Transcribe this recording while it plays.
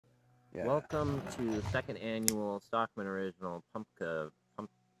Yeah. Welcome to second annual Stockman Original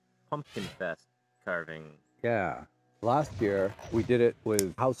Pumpkin Fest carving. Yeah. Last year we did it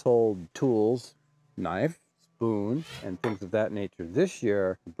with household tools, knife, spoon, and things of that nature. This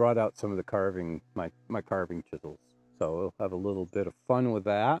year I brought out some of the carving, my carving chisels. So we'll have a little bit of fun with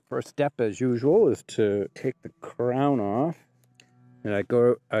that. First step, as usual, is to take the crown off. And you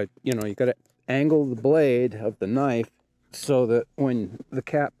got to angle the blade of the knife so that when the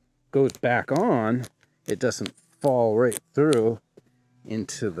cap goes back on, it doesn't fall right through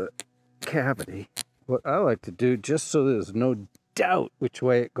into the cavity. What I like to do, just so there's no doubt which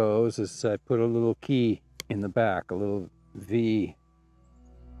way it goes, is I put a little key in the back, a little V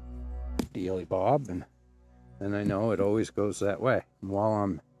dealy bob, and then I know it always goes that way. And while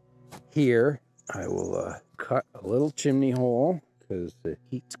I'm here, I will cut a little chimney hole because the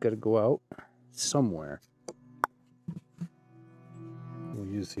heat's got to go out somewhere. We'll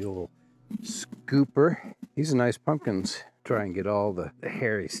use the old scooper. These are nice pumpkins. Try and get all the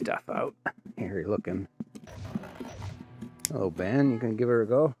hairy stuff out. Hairy looking. Hello, Ben. You gonna give her a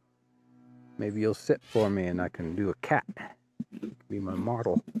go? Maybe you'll sit for me and I can do a cat. Be my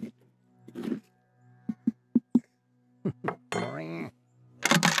model.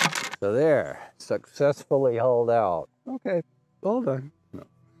 So there, successfully hauled out. Okay, well done. No.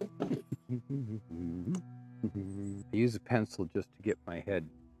 I use a pencil just to get my head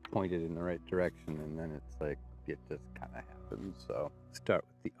pointed in the right direction, and then it's like it just kind of happens. So start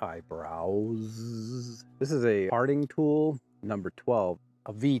with the eyebrows. This is a parting tool, number 12.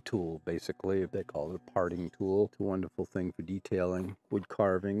 A V tool, basically, if they call it a parting tool. It's a wonderful thing for detailing wood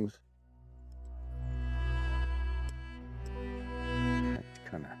carvings. Let's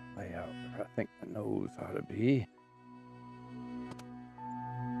kind of lay out where I think the nose ought to be.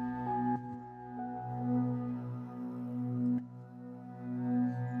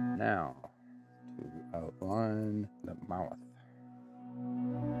 Now, to outline the mouth.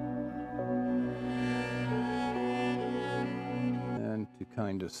 And to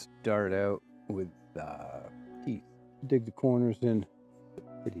kind of start out with teeth. Dig the corners in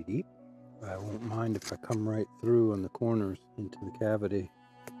pretty deep. I won't mind if I come right through on the corners into the cavity.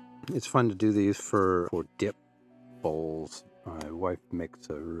 It's fun to do these for dip bowls. My wife makes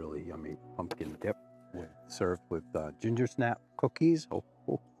a really yummy pumpkin dip served with ginger snap cookies.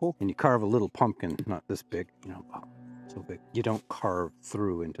 And you carve a little pumpkin, not this big, so big. You don't carve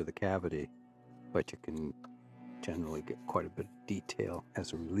through into the cavity, but you can generally get quite a bit of detail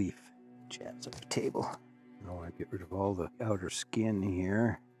as a relief. Jabs up the table. I want to get rid of all the outer skin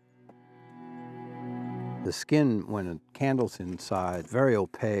here. The skin, when a candle's inside, very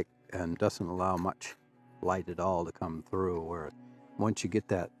opaque and doesn't allow much light at all to come through, where once you get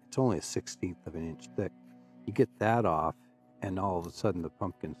that, it's only a 1/16 of an inch thick. You get that off, and all of a sudden the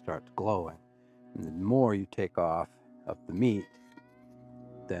pumpkin starts glowing. And the more you take off of the meat,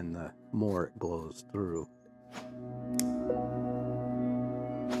 then the more it glows through.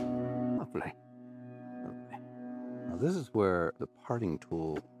 Lovely. Lovely. Now this is where the parting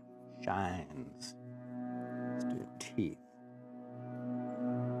tool shines. Let's do teeth.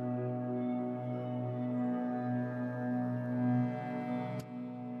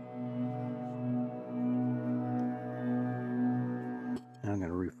 I'm going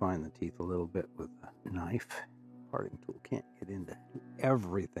to refine the teeth a little bit with a knife. Parting tool can't get into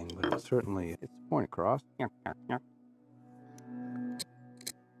everything, but it's certainly, it's point across. We're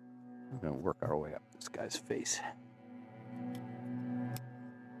going to work our way up this guy's face.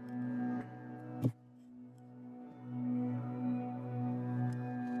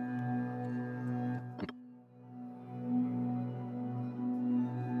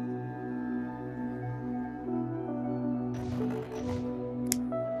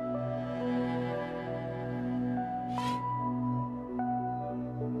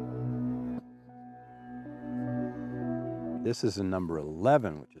 This is a number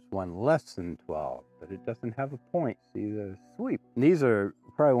 11, which is one less than 12, but it doesn't have a point. See the sweep. And these are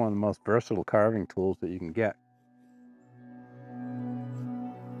probably one of the most versatile carving tools that you can get.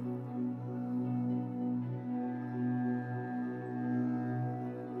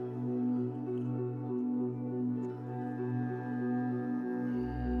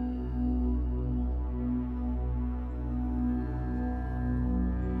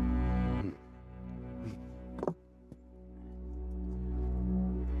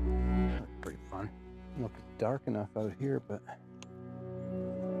 Look, it's dark enough out here, but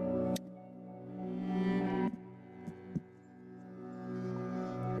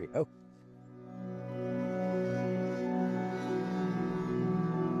there we go.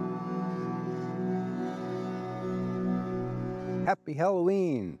 Happy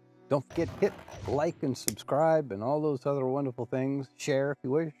Halloween Don't forget to hit like and subscribe and all those other wonderful things. Share if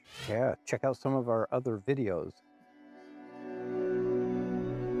you wish. Yeah, check out some of our other videos.